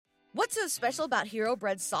What's so special about Hero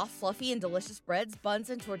Bread's soft, fluffy, and delicious breads, buns,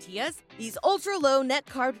 and tortillas? These ultra-low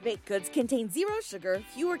net-carb baked goods contain zero sugar,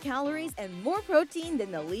 fewer calories, and more protein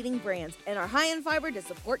than the leading brands, and are high in fiber to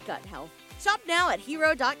support gut health. Shop now at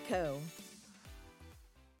hero.co.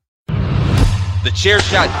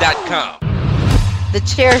 TheChairshot.com.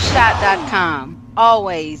 TheChairshot.com.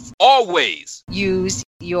 Always use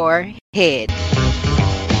your head.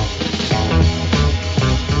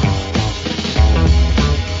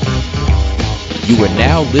 You are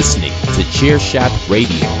now listening to Chairshot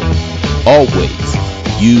Radio. Always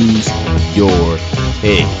use your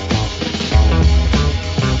head.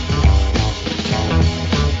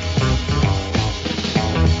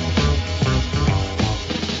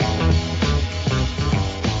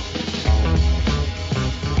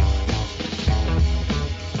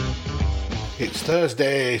 It's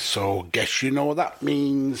Thursday, so guess you know what that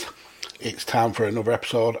means. It's time for another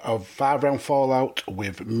episode of 5 Round Fallout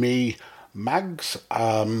with me, Mags.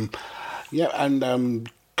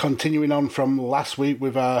 Continuing on from last week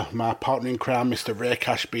with my partner in crime, Mr. Ray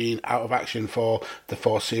Cash, being out of action for the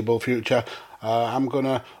foreseeable future. I'm going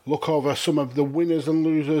to look over some of the winners and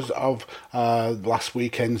losers of last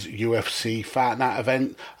weekend's UFC Fight Night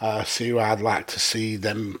event, see who I'd like to see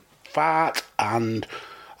them fight, and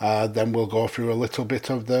then we'll go through a little bit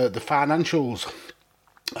of the financials.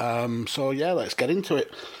 Let's get into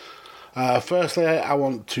it. Firstly, I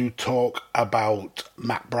want to talk about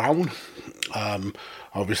Matt Brown.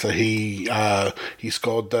 Obviously, he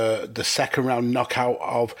scored the second round knockout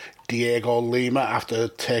of Diego Lima after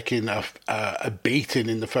taking a beating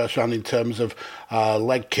in the first round in terms of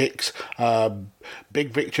leg kicks. Big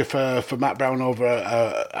victory for Matt Brown over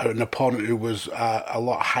an opponent who was a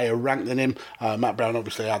lot higher ranked than him. Matt Brown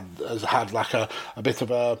obviously has had like a bit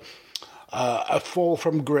of a fall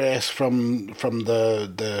from grace from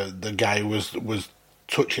the guy who was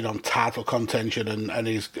touching on title contention, and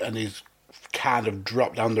he's kind of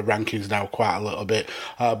dropped down the rankings now quite a little bit.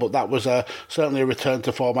 But that was certainly a return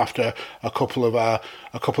to form after a couple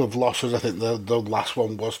of losses. I think the last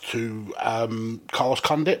one was to Carlos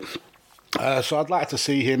Condit. So I'd like to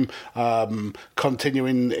see him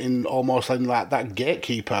continuing in almost in like that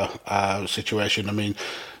gatekeeper situation. I mean,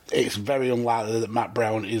 it's very unlikely that Matt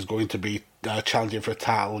Brown is going to be challenging for a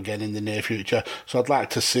title again in the near future. So I'd like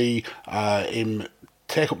to see him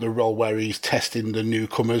take up the role where he's testing the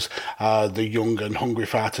newcomers, the young and hungry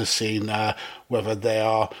fighters, seeing whether they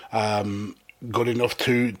are good enough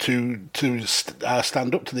to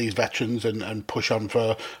stand up to these veterans and push on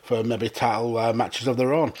for maybe title matches of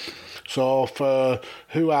their own. So for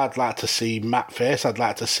who I'd like to see Matt face, I'd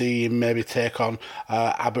like to see him maybe take on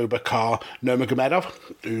Abu Bakar Nurmagomedov,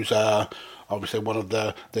 who's obviously one of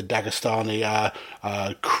the Dagestani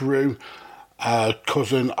crew.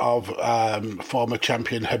 Cousin of former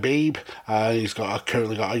champion Habib. He's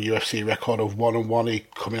currently got a UFC record of 1-1. He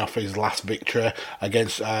coming off his last victory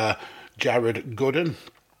against Jared Gooden.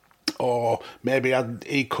 Or maybe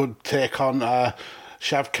he could take on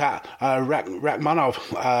Shavkat Rakhmonov,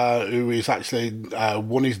 who is actually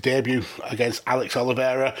won his debut against Alex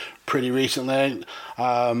Oliveira pretty recently.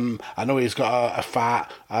 I know he's got a fight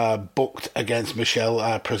booked against Michel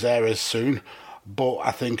Prazeres soon, but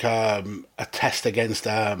I think a test against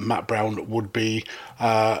Matt Brown would be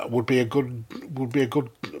a good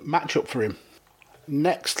matchup for him.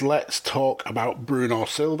 Next, let's talk about Bruno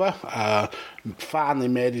Silva. Finally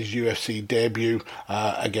made his UFC debut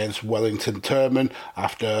against Wellington Turman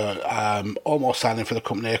after almost signing for the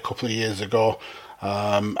company a couple of years ago,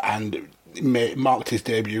 and marked his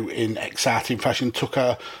debut in exciting fashion. Took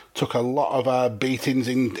a lot of beatings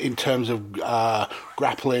in terms of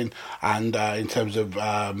grappling and in terms of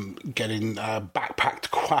getting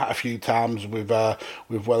backpacked quite a few times with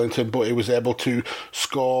Wellington, but he was able to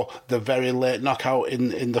score the very late knockout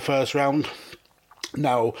in the first round.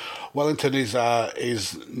 Now, Wellington is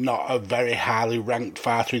not a very highly ranked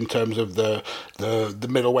fighter in terms of the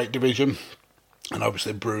middleweight division. And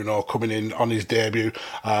obviously Bruno coming in on his debut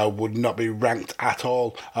would not be ranked at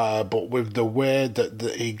all. But with the way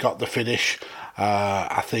that he got the finish,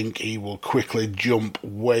 I think he will quickly jump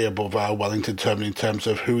way above Wellington Turman in terms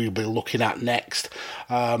of who he'll be looking at next.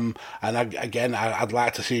 I'd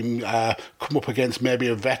like to see him come up against maybe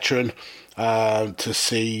a veteran to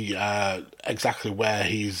see exactly where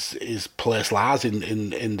his place lies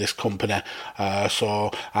in this company.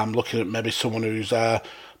 So I'm looking at maybe someone who's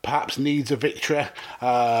perhaps needs a victory,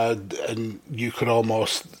 and you could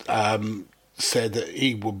almost say that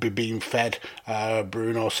he would be being fed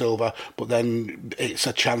Bruno Silva, but then it's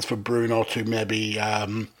a chance for Bruno to maybe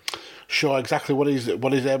show exactly what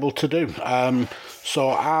he's able to do. So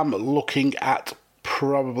I'm looking at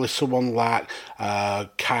probably someone like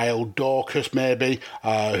Kyle Dorcas, maybe,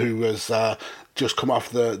 who has just come off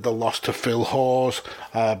the loss to Phil Hawes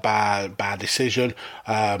by decision,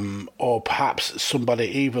 or perhaps somebody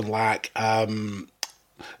even like Darren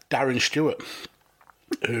Stewart,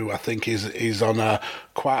 who I think is on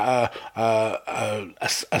quite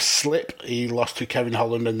a slip. He lost to Kevin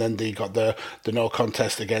Holland, and then he got the no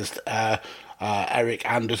contest against Eric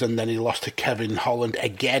Anders, and then he lost to Kevin Holland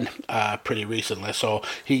again pretty recently. So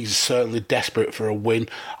he's certainly desperate for a win,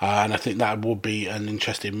 and I think that would be an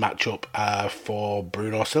interesting matchup for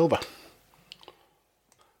Bruno Silva.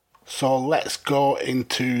 So let's go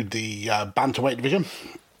into the bantamweight division.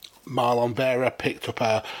 Marlon Vera picked up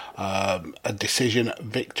a decision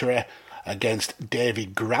victory against Davy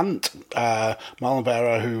Grant. Marlon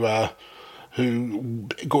Vera, who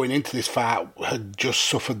going into this fight had just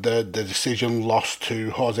suffered the decision loss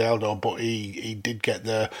to Jose Aldo, but he did get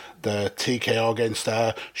the TKO against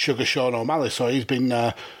Sugar Sean O'Malley. So he's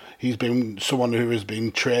been someone who has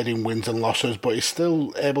been trading wins and losses, but he's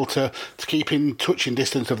still able to keep in touching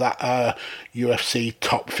distance of that UFC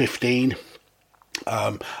top 15.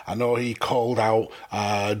 I know he called out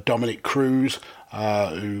Dominic Cruz,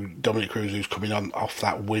 who's coming on off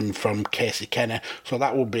that win from Casey Kenny. So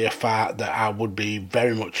that would be a fight that I would be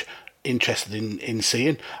very much interested in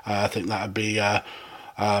seeing. I think that would be a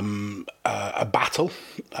battle.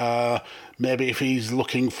 Maybe if he's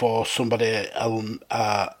looking for somebody a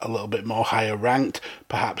little bit more higher ranked,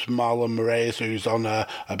 perhaps Marlon Moraes, who's on a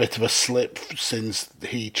bit of a slip since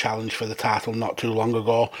he challenged for the title not too long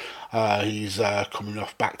ago. He's coming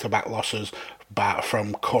off back-to-back losses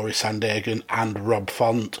from Corey Sandhagen and Rob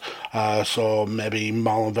Font. So maybe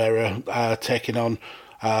Marlon Vera taking on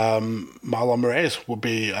Marlon Moraes would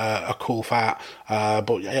be a cool fight.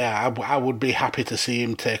 But yeah, I would be happy to see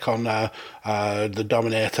him take on the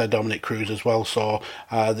Dominator, Dominic Cruz, as well. So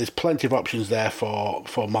there's plenty of options there for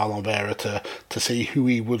Marlon Vera to see who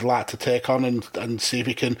he would like to take on and see if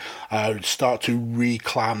he can start to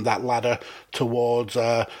reclimb that ladder towards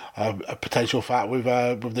a potential fight with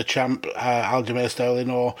the champ Aljamain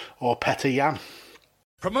Sterling or Petr Yan.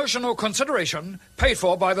 Promotional consideration paid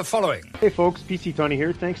for by the following. Hey folks, PC Tony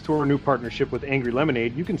here. Thanks to our new partnership with Angry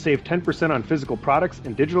Lemonade, you can save 10% on physical products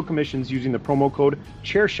and digital commissions using the promo code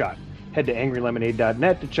Chairshot. Head to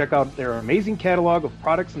angrylemonade.net to check out their amazing catalog of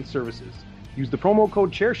products and services. Use the promo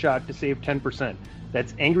code Chairshot to save 10%.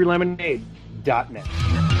 That's angrylemonade.net.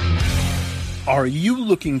 Are you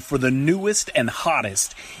looking for the newest and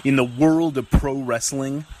hottest in the world of pro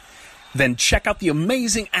wrestling? Then check out the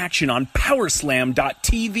amazing action on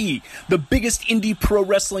Powerslam.tv, the biggest indie pro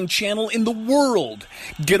wrestling channel in the world.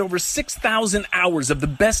 Get over 6,000 hours of the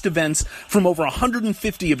best events from over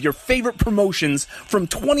 150 of your favorite promotions from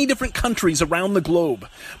 20 different countries around the globe.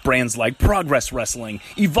 Brands like Progress Wrestling,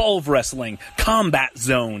 Evolve Wrestling, Combat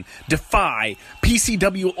Zone, Defy,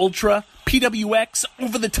 PCW Ultra, PWX,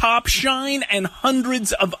 Over the Top, Shine, and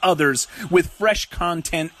hundreds of others with fresh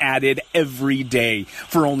content added every day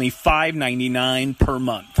for only $5.99 per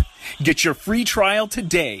month. Get your free trial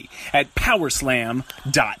today at Powerslam.tv.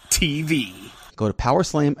 Go to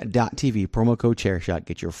Powerslam.tv, promo code Chairshot,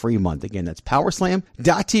 get your free month. Again, that's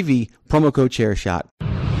Powerslam.tv, promo code Chairshot.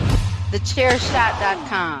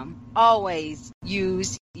 TheChairshot.com. Always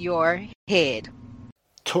use your head.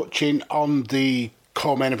 Touching on the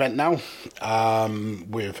co-main event now,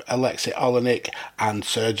 with Alexei Olenek and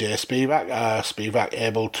Sergey Spivak. Spivak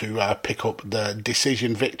able to pick up the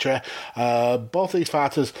decision victory. Both these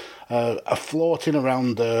fighters are floating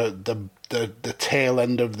around the tail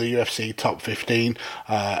end of the UFC top 15.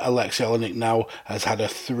 Alexei Olenek now has had a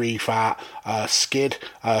 3-fight skid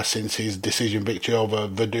since his decision victory over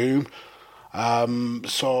Verdum.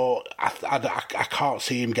 So I can't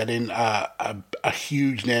see him getting a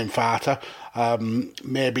huge name fighter.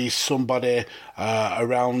 Maybe somebody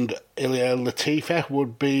around Ilia Latifi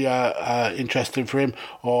would be interesting for him,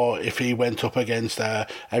 or if he went up against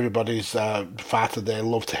everybody's fighter they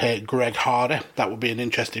love to hate, Greg Hardy, that would be an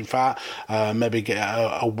interesting fight. Maybe get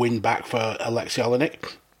a win back for Alexei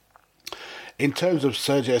Olenek. In terms of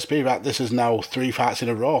Sergey Spivak, this is now 3 fights in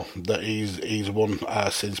a row that he's won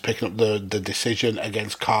since picking up the decision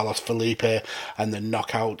against Carlos Felipe and the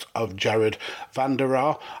knockout of Jared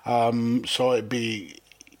Vanderaa. So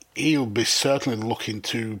he'll be certainly looking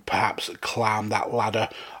to perhaps climb that ladder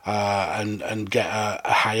and get a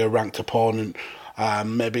higher ranked opponent.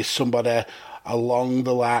 Maybe somebody along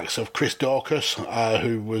the likes of Chris Daukaus,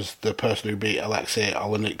 who was the person who beat Alexei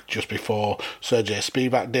Olenek just before Sergey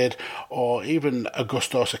Spivak did, or even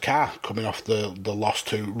Augusto Sakar coming off the loss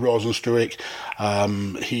to Rosenstruik.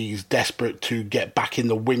 He's desperate to get back in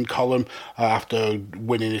the win column after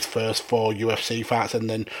winning his first 4 UFC fights and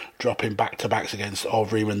then dropping back-to-backs against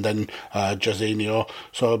Overeem and then Jairzinho.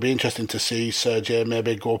 So it'll be interesting to see Sergey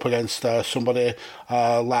maybe go up against somebody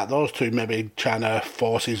like those two, maybe trying to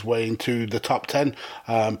force his way into the top 10,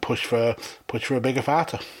 push for a bigger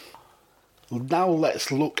fighter. Now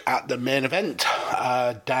let's look at the main event.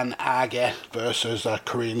 Dan Ige versus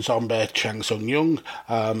Korean Zombie Chang Sung Jung.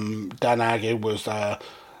 Dan Ige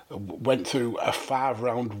went through a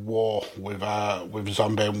 5-round war with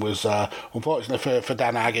Zombie and was unfortunately for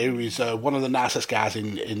Dan Ige, who is one of the nicest guys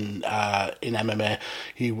in MMA.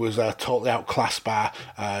 He was totally outclassed by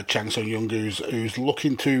Chang Sung Jung, who's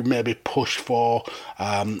looking to maybe push for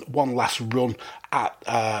one last run at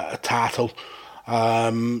a title.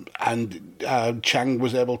 And Chang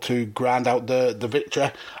was able to grind out the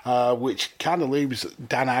victory, which kind of leaves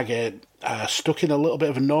Dan Ige stuck in a little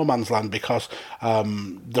bit of a no man's land because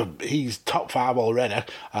he's top 5 already,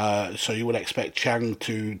 so you would expect Chang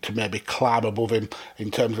to maybe climb above him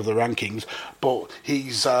in terms of the rankings, but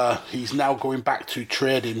he's now going back to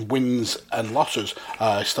trading wins and losses.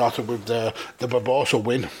 Started with the Barbosa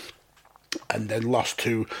win, and then lost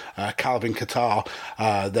to Calvin Kattar,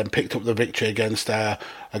 then picked up the victory against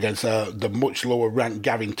the much lower ranked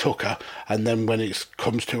Gavin Tucker, and then when it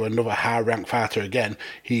comes to another high ranked fighter again,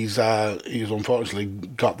 he's unfortunately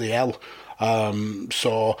got the L.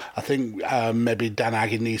 So I think maybe Dan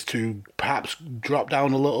Ige needs to perhaps drop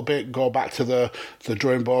down a little bit, go back to the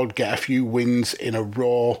drawing board, get a few wins in a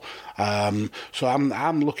row. So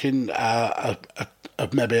I'm looking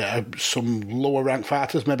at maybe some lower ranked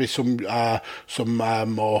fighters, maybe some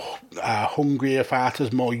more hungrier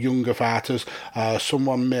fighters, more younger fighters,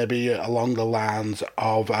 someone maybe along the lines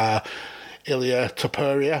of Ilya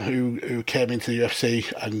Topuria, who came into the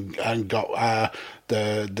UFC and got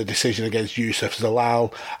the decision against Yusuf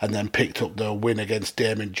Zalal, and then picked up the win against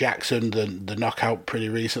Damon Jackson, the knockout pretty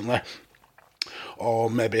recently. Or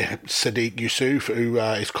maybe Sadiq Yusuf, who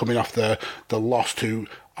is coming off the loss to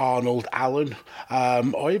Arnold Allen,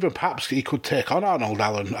 or even perhaps he could take on Arnold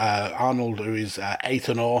Allen. Arnold, who is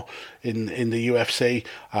 8-0 in the UFC,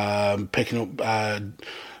 picking up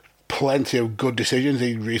plenty of good decisions.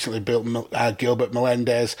 He recently built Gilbert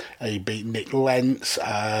Melendez. He beat Nick Lentz,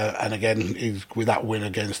 and again he's with that win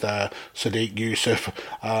against Sadiq Yusuf.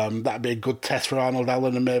 That'd be a good test for Arnold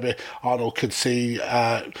Allen, and maybe Arnold could see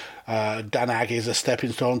Dan Ige as a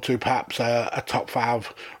stepping stone to perhaps a top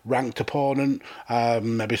 5 ranked opponent,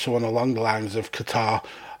 maybe someone along the lines of Qatar,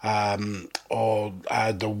 or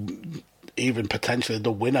even potentially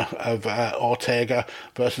the winner of Ortega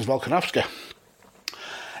versus Volkanovski.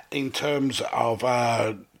 In terms of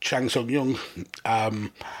Chang Sung Jung,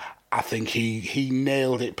 I think he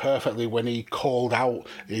nailed it perfectly when he called out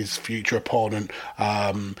his future opponent.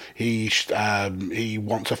 He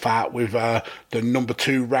wants to fight with the number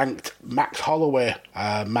 2 ranked Max Holloway.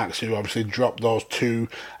 Max, who obviously dropped those 2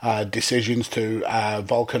 decisions to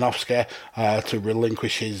Volkanovski to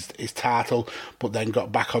relinquish his title, but then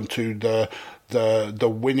got back onto the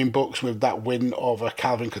winning books with that win over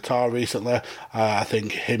Calvin Kattar recently. I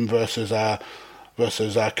think him versus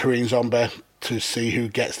Korean Zombie to see who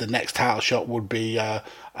gets the next title shot would be an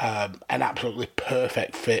absolutely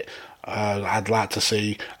perfect fit. I'd like to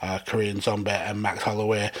see Korean Zombie and Max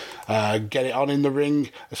Holloway get it on in the ring,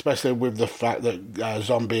 especially with the fact that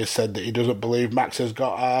Zombie has said that he doesn't believe Max has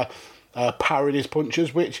got power in his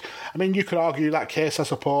punches, which, I mean, you could argue that case, I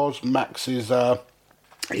suppose. Max is...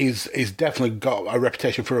 He's definitely got a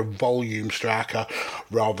reputation for a volume striker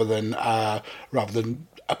rather than a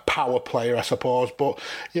power player, I suppose. But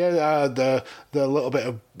yeah, the little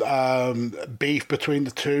bit of beef between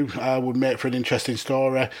the two would make for an interesting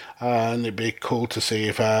story, and it'd be cool to see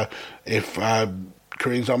if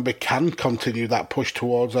Korean Zombie can continue that push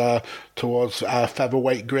towards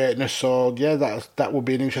featherweight greatness. So yeah, that would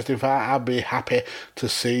be an interesting fight. I'd be happy to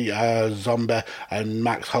see Zombie and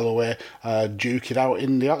Max Holloway duke it out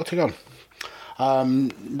in the octagon.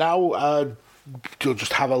 Now we'll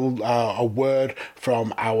just have a word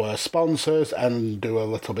from our sponsors and do a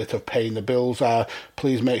little bit of paying the bills.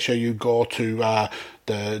 Please make sure you go to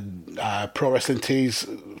Pro Wrestling Tees /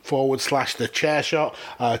 the Chairshot.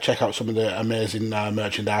 Check out some of the amazing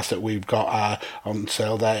merchandise that we've got on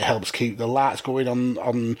sale there. It helps keep the lights going on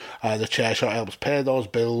the Chairshot. It helps pay those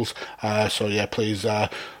bills. So yeah, please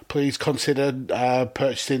consider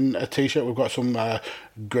purchasing a t-shirt. We've got some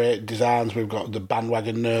great designs. We've got the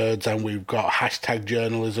Bandwagon Nerds, and we've got hashtag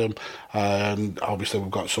journalism. And obviously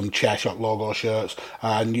we've got some Chairshot logo shirts,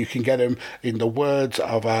 and you can get them in the words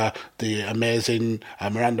of the amazing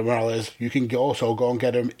Miranda Morales. You can also go and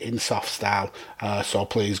get them in soft style. So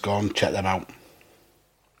please go and check them out.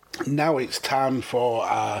 Now it's time for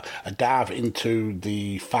a dive into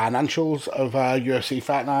the financials of UFC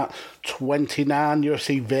Fight Night 29,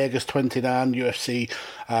 UFC Vegas 29, UFC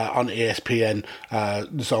on ESPN,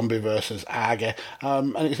 Zombie versus Age.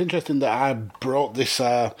 And it's interesting that I brought this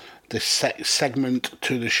segment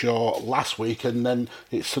to the show last week, and then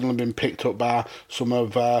it's suddenly been picked up by some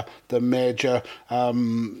of the major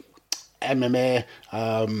MMA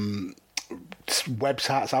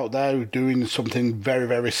websites out there doing something very,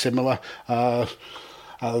 very similar.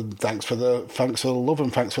 Thanks for the love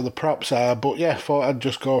and thanks for the props. But yeah, thought I'd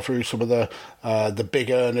just go through some of the big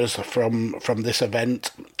earners from this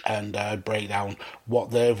event and break down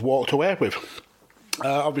what they've walked away with.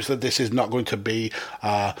 Obviously, this is not going to be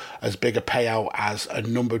as big a payout as a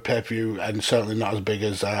numbered pay-per-view, and certainly not as big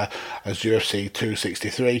as UFC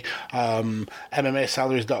 263.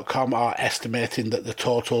 MMAsalaries.com are estimating that the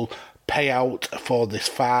total payout for this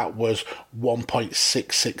fight was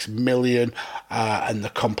 $1.66 million, and the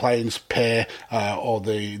compliance pay or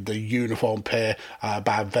the uniform pay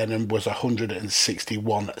by Venom was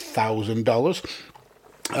 $161,000.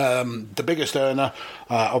 The biggest earner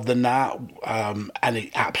of the night, and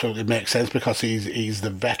it absolutely makes sense because he's the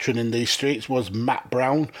veteran in these streets, was Matt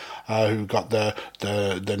Brown, who got the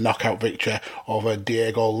knockout victory over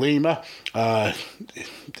Diego Lima.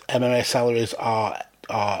 MMA salaries are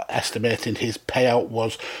estimating his payout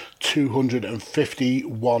was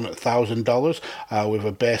 $251,000 with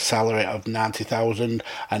a base salary of $90,000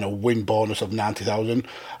 and a win bonus of $90,000.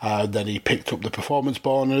 Then he picked up the performance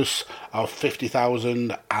bonus of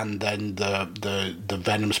 $50,000, and then the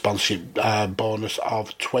Venom sponsorship bonus of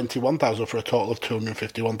 $21,000 for a total of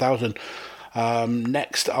 $251,000.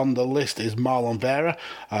 Next on the list is Marlon Vera,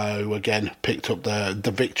 who again picked up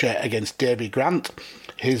the victory against Davey Grant.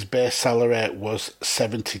 His base salary was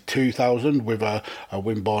 $72,000 with a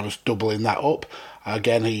win bonus doubling that up.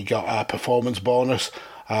 Again, he got a performance bonus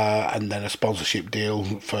and then a sponsorship deal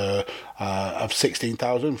for of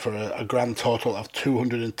 $16,000 for a grand total of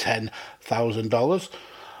 $210,000.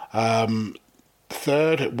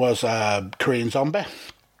 Third was Korean Zombie,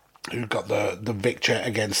 who got the victory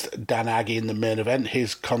against Dan Aggie in the main event.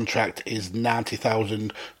 His contract is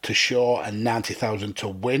 $90,000 to show and $90,000 to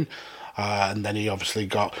win. And then he obviously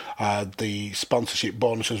got the sponsorship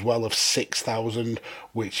bonus as well of $6,000,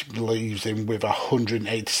 which leaves him with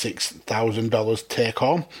 $186,000 take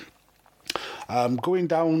home. Going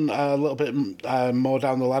down a little bit more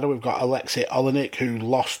down the ladder, we've got Alexei Olenek, who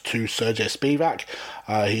lost to Sergey Spivak.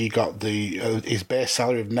 He got his base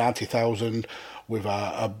salary of $90,000 with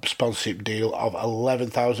a sponsorship deal of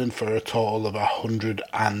 $11,000 for a total of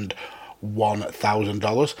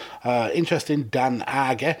 $101,000. Interesting, Dan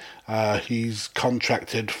Age, he's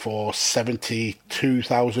contracted for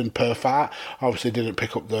 $72,000 per fight. Obviously didn't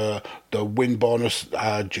pick up the win bonus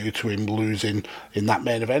due to him losing in that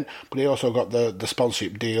main event, but he also got the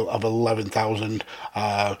sponsorship deal of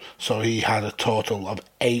 $11,000, so he had a total of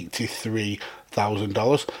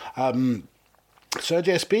 $83,000.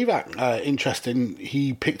 Sergey Spivak, interesting,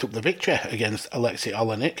 he picked up the victory against Alexei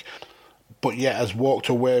Olenek, but yet has walked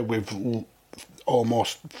away with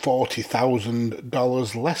almost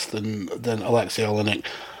 $40,000 less than Alexei Olenek.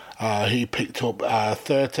 He picked up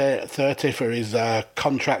 $30,000 for his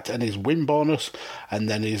contract and his win bonus, and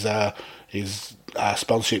then his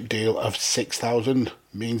sponsorship deal of $6,000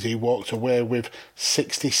 means he walked away with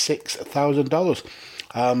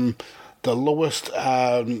 $66,000. The lowest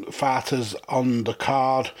fighters on the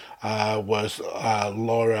card was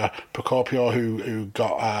Laura Procopio, who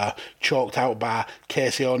got choked out by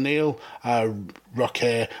Casey O'Neill,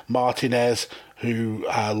 Roque Martinez, who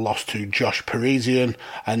lost to Josh Parisian,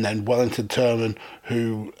 and then Wellington Turman,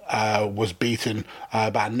 who was beaten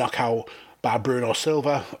by knockout by Bruno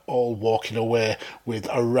Silva, all walking away with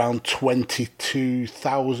around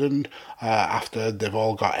 $22,000 after they've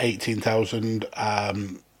all got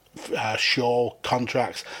 $18,000 show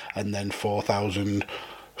contracts, and then $4,000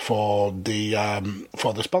 for the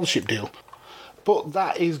sponsorship deal. But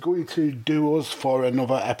that is going to do us for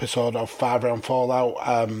another episode of 5 Round Fallout.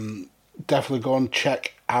 Definitely go and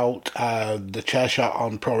check out the Chairshot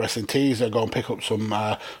on Pro Wrestling Tees. Go and pick up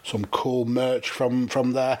some cool merch from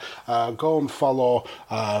there. Go and follow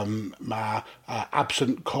my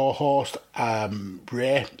absent co-host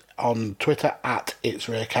Ray on Twitter at It's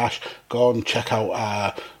Ray Cash. Go and check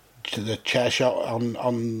out the Chairshot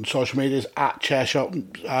on social medias at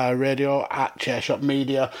Chairshot Radio, at Chairshot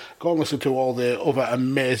Media. Go and listen to all the other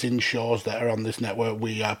amazing shows that are on this network.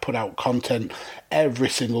 We put out content every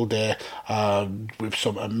single day with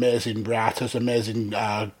some amazing writers, amazing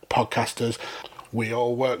podcasters. We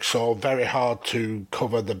all work so very hard to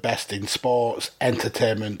cover the best in sports,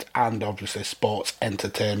 entertainment, and obviously sports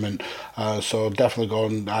entertainment. So definitely go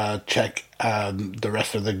and check the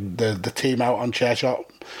rest of the team out on Chairshot.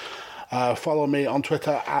 Follow me on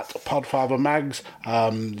Twitter at PodfatherMags.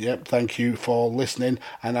 Thank you for listening.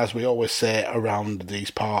 And as we always say around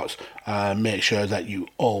these parts, make sure that you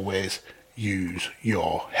always use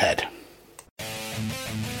your head.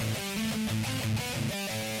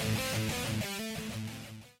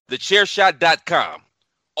 TheChairshot.com.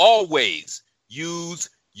 Always use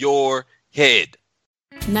your head.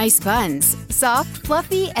 Nice buns, soft,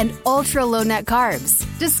 fluffy, and ultra-low net carbs.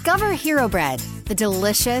 Discover Hero Bread, the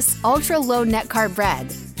delicious ultra-low net carb bread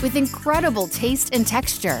with incredible taste and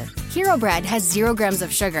texture. Hero Bread has 0 grams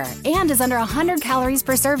of sugar and is under 100 calories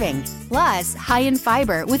per serving. Plus, high in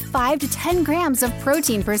fiber with 5 to 10 grams of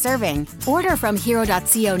protein per serving. Order from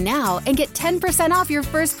hero.co now and get 10% off your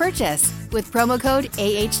first purchase with promo code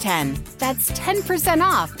AH10. That's 10%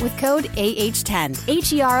 off with code AH10.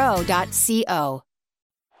 HERO.co.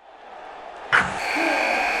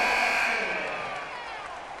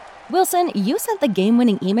 Wilson, you sent the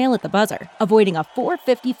game-winning email at the buzzer, avoiding a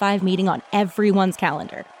 4:55 meeting on everyone's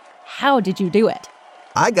calendar. How did you do it?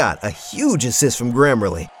 I got a huge assist from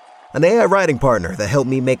Grammarly, an AI writing partner that helped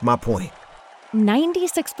me make my point.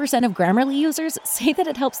 96% of Grammarly users say that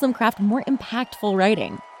it helps them craft more impactful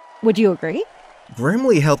writing. Would you agree?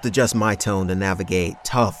 Grammarly helped adjust my tone to navigate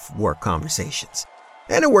tough work conversations.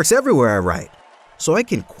 And it works everywhere I write, so I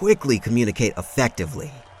can quickly communicate effectively.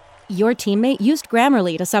 Your teammate used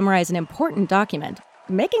Grammarly to summarize an important document,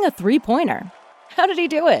 making a 3-pointer. How did he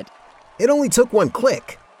do it? It only took one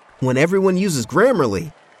click. When everyone uses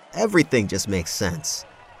Grammarly, everything just makes sense.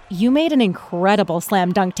 You made an incredible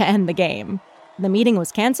slam dunk to end the game. The meeting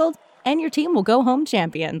was canceled, and your team will go home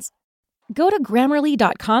champions. Go to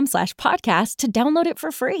Grammarly.com/podcast to download it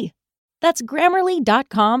for free. That's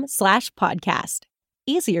Grammarly.com/podcast.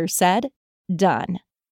 Easier said, done.